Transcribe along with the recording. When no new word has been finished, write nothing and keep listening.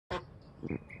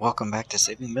Welcome back to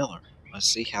Saving Miller. Let's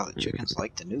see how the chickens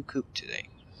like the new coop today.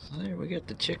 So there we got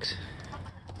the chicks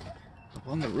up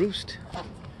on the roost.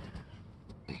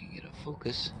 We can get a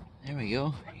focus. There we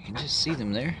go. You can just see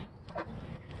them there.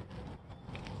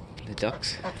 The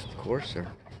ducks, of course, are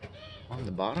on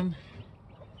the bottom.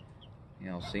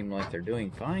 Seem like they're doing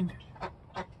fine.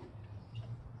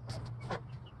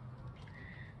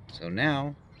 So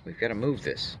now we've got to move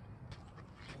this.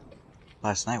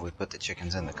 Last night we put the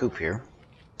chickens in the coop here,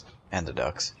 and the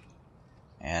ducks.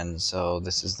 And so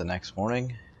this is the next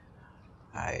morning.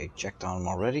 I checked on them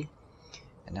already,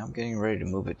 and now I'm getting ready to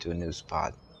move it to a new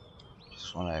spot.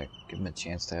 Just want to give them a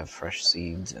chance to have fresh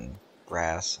seeds and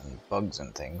grass and bugs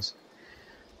and things.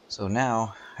 So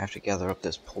now I have to gather up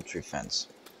this poultry fence.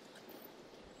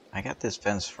 I got this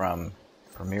fence from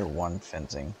Premier One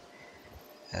Fencing,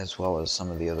 as well as some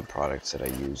of the other products that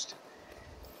I used.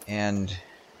 And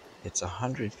it's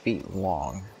 100 feet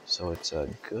long, so it's a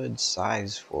good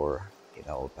size for,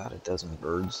 about a dozen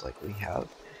birds like we have.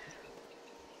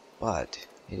 But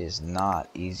it is not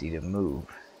easy to move.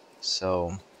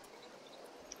 So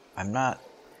I'm not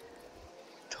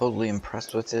totally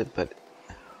impressed with it, but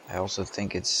I also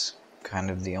think it's kind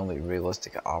of the only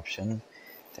realistic option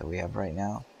that we have right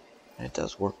now. And it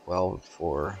does work well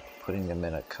for putting them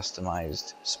in a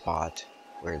customized spot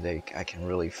where I can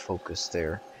really focus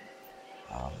their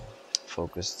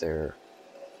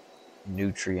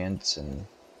nutrients, and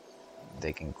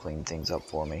they can clean things up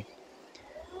for me.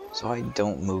 So I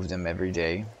don't move them every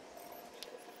day.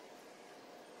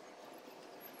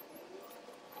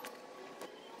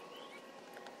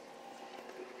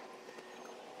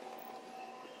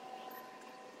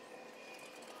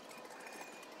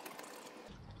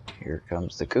 Here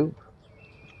comes the coop.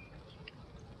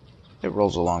 It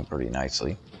rolls along pretty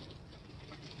nicely.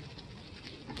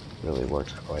 Really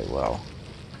works quite well.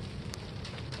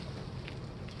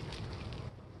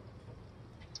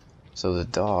 So the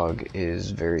dog is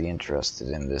very interested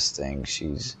in this thing.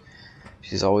 She's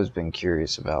always been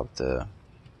curious about the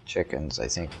chickens, I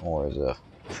think more as a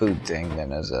food thing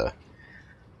than as a,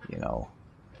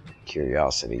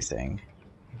 curiosity thing.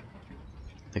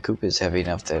 The coop is heavy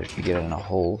enough that if you get in a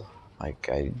hole, like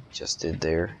I just did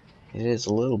there, it is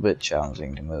a little bit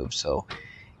challenging to move. So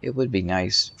it would be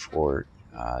nice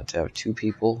to have two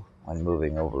people when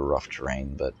moving over rough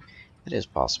terrain, but it is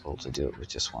possible to do it with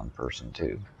just one person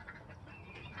too.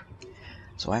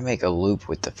 So I make a loop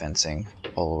with the fencing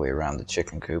all the way around the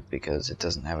chicken coop because it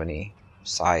doesn't have any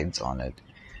sides on it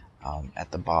at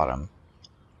the bottom.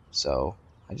 So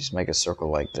I just make a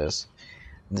circle like this.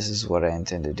 And this is what I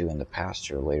intend to do in the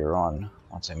pasture later on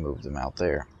once I move them out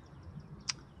there.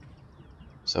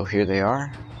 So here they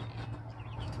are,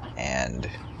 and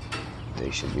they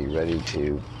should be ready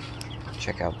to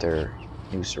check out their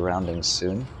new surroundings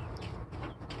soon.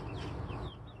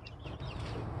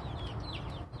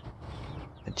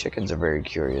 The chickens are very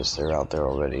curious. They're out there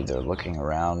already. They're looking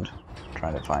around,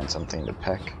 trying to find something to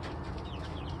peck.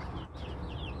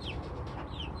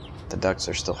 The ducks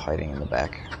are still hiding in the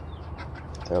back.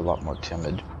 They're a lot more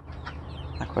timid.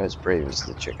 Not quite as brave as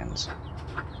the chickens.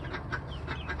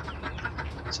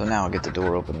 So now I'll get the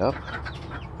door opened up,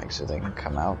 so they can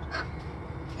come out.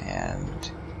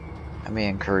 And I may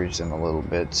encourage them a little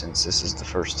bit since this is the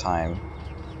first time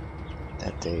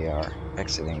that they are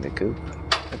exiting the coop.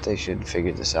 But they should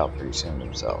figure this out pretty soon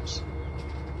themselves.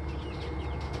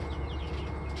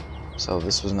 So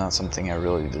this was not something I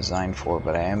really designed for,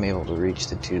 but I am able to reach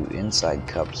the two inside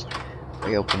cups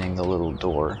by opening the little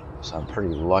door. So I'm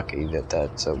pretty lucky that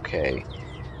that's okay.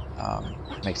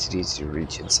 Makes it easy to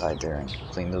reach inside there and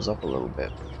clean those up a little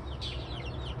bit.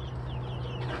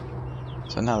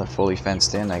 So now they're fully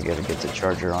fenced in. I gotta get the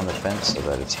charger on the fence so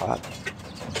that it's hot.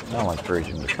 And I'll encourage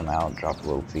them to come out, drop a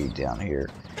little feed down here.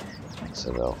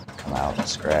 So they'll come out and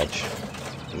scratch,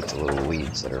 eat the little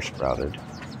weeds that are sprouted.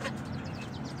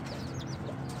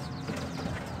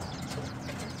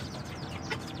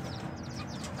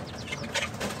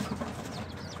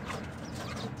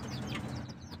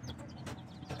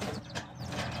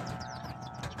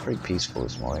 It's pretty peaceful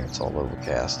this morning. It's all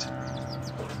overcast.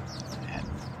 And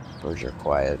birds are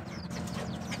quiet.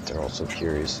 They're also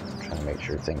curious, trying to make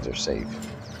sure things are safe.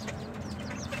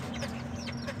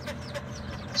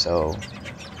 So,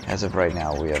 as of right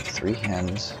now, we have 3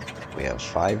 hens, we have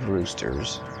 5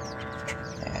 roosters,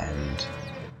 and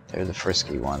they're the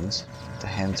frisky ones. The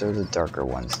hens are the darker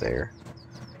ones there.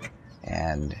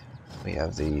 And we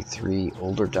have the 3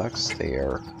 older ducks. They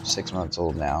are 6 months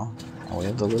old now, and we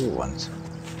have the little ones.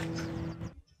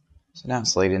 So now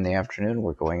it's late in the afternoon.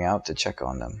 We're going out to check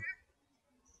on them.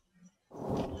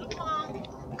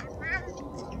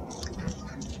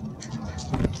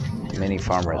 mini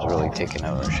farmer has really taken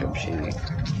ownership. She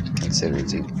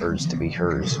considers these birds to be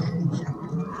hers.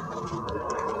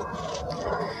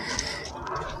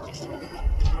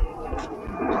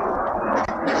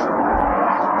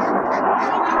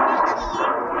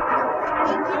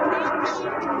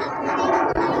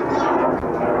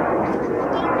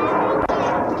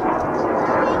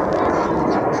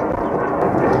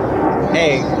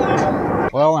 Hey,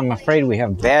 well, I'm afraid we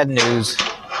have bad news.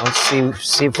 Let's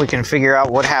see if we can figure out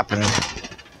what happened.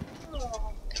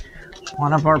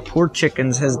 One of our poor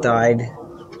chickens has died.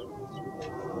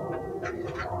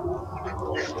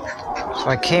 So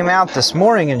I came out this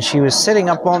morning and she was sitting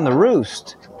up on the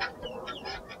roost.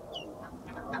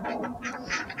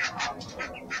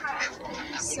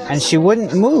 And she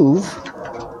wouldn't move.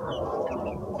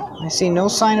 I see no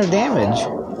sign of damage.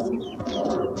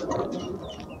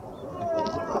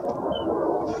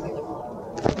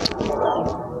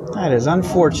 That is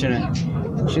unfortunate.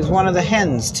 She's one of the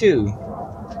hens too.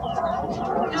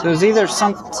 So there's either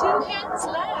some... 2 hens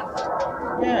left.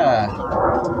 Yeah.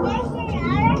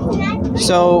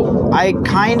 So I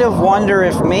kind of wonder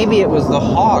if maybe it was the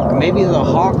hawk. Maybe the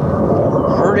hawk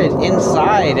heard it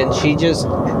inside and she just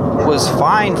was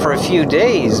fine for a few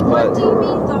days. But What do you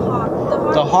mean the hawk?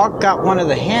 the hawk got one of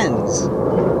the hens,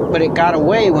 but it got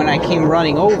away when I came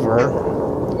running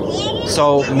over.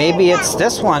 So maybe it's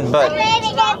this one, but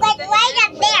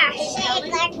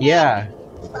yeah.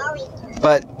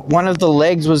 But one of the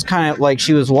legs was kind of like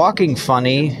she was walking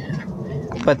funny.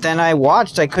 But then I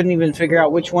watched, I couldn't even figure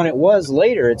out which one it was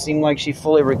later. It seemed like she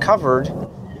fully recovered.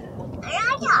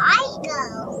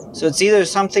 So it's either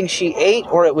something she ate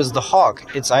or it was the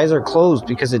hawk. Its eyes are closed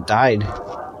because it died.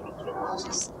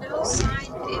 Just no sign.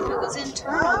 If it was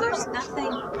internal, there's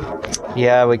nothing.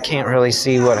 Yeah, we can't really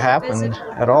see what happened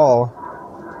at all.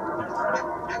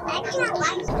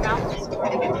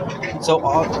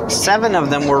 So 7 of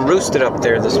them were roosted up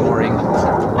there this morning.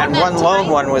 And one lone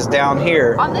one was down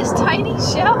here. On this tiny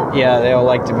shelf. Yeah, they all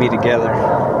like to be together.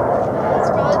 It's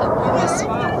probably the warmest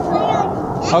spot.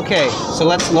 Okay, so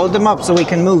let's load them up so we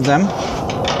can move them.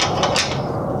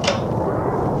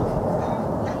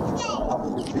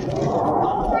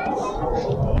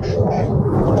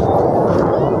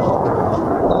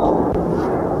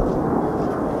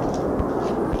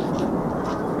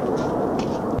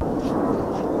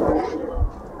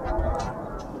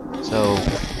 So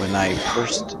when I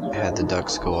first had the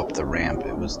ducks go up the ramp,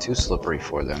 it was too slippery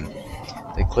for them.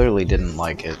 They clearly didn't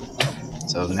like it.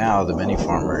 So now the mini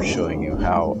farmer is showing you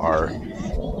how our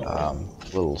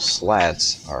little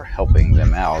slats are helping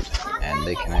them out, and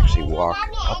they can actually walk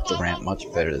up the ramp much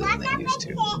better than they used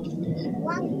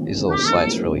to. These little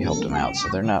slats really helped them out, so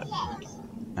they're not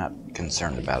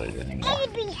concerned about it anymore.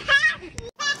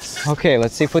 Okay,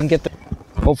 let's see if we can get the...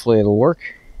 Hopefully it'll work.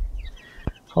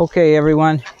 Okay,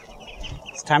 everyone.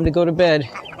 It's time to go to bed.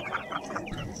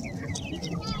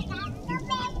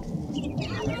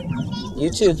 You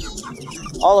too.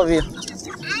 All of you.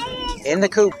 In the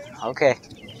coop. Okay.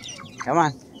 Come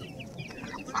on.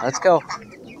 Let's go.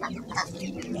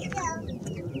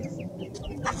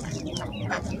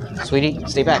 Sweetie,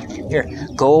 stay back. Here.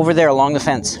 Go over there along the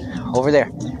fence. Over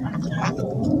there.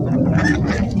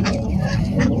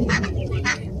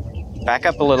 Back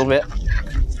up a little bit.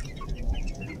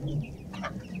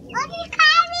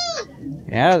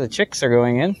 Yeah, the chicks are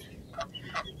going in.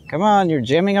 Come on, you're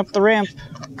jamming up the ramp.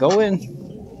 Go in.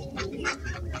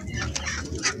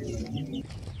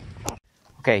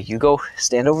 Okay, you go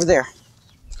stand over there.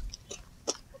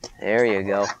 There you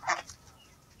go.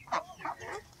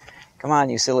 Come on,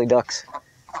 you silly ducks.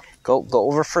 Go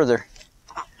over further.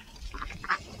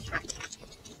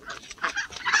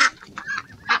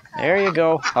 There you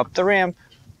go, up the ramp.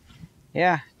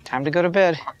 Yeah, time to go to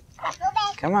bed.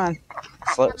 Come on,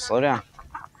 slow down.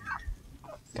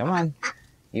 Come on,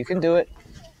 you can do it.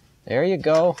 There you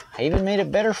go. I even made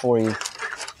it better for you.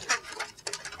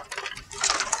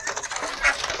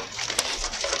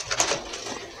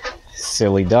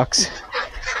 Silly ducks.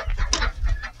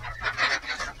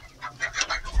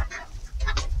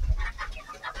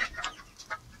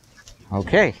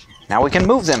 Okay, now we can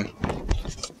move them.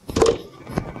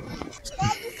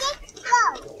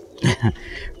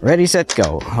 Ready, set,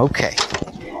 go. Okay.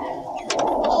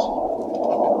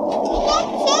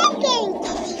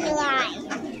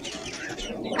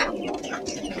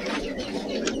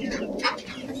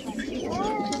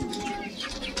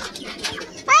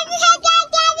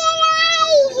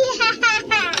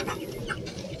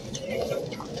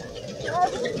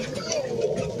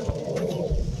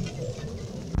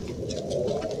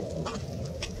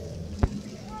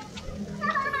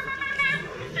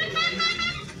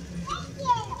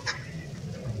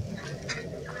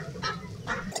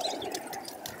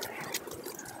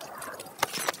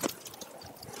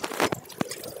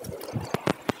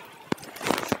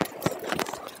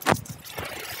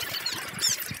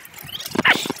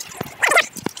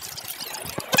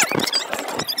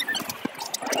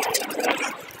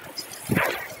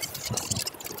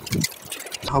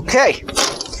 Okay.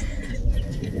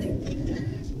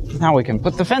 Now we can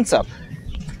put the fence up.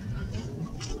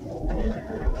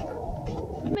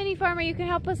 Mini farmer, you can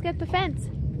help us get the fence.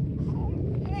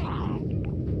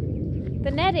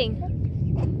 The netting.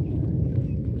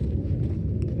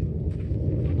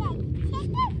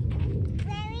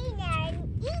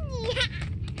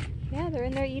 Yeah, they're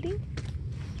in there eating?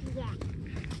 Yeah.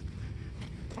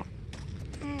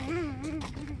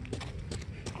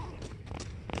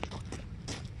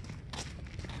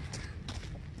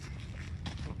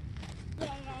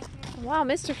 Wow,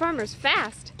 Mr. Farmer's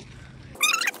fast.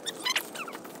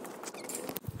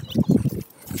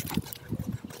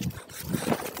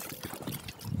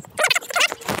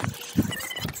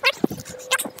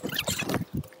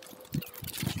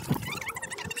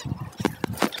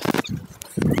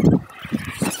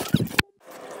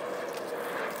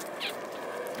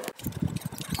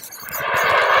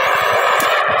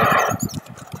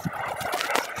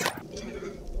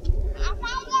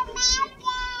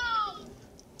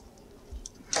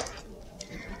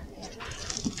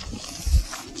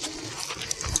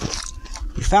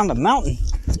 You found a mountain.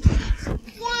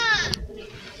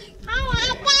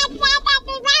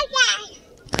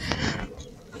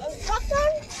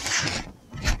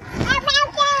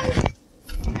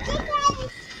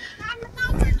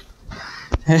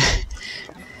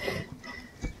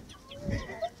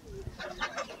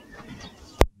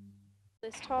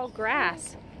 This tall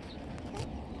grass.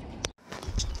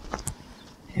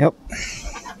 Yep.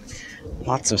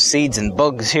 Lots of seeds and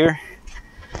bugs here.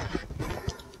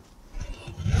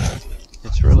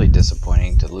 It's really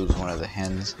disappointing to lose one of the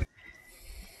hens,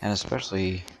 and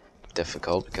especially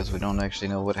difficult because we don't actually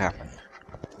know what happened.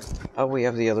 But we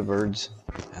have the other birds,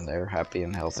 and they're happy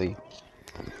and healthy.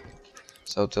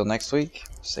 So till next week,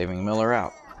 Saving Miller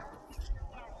out.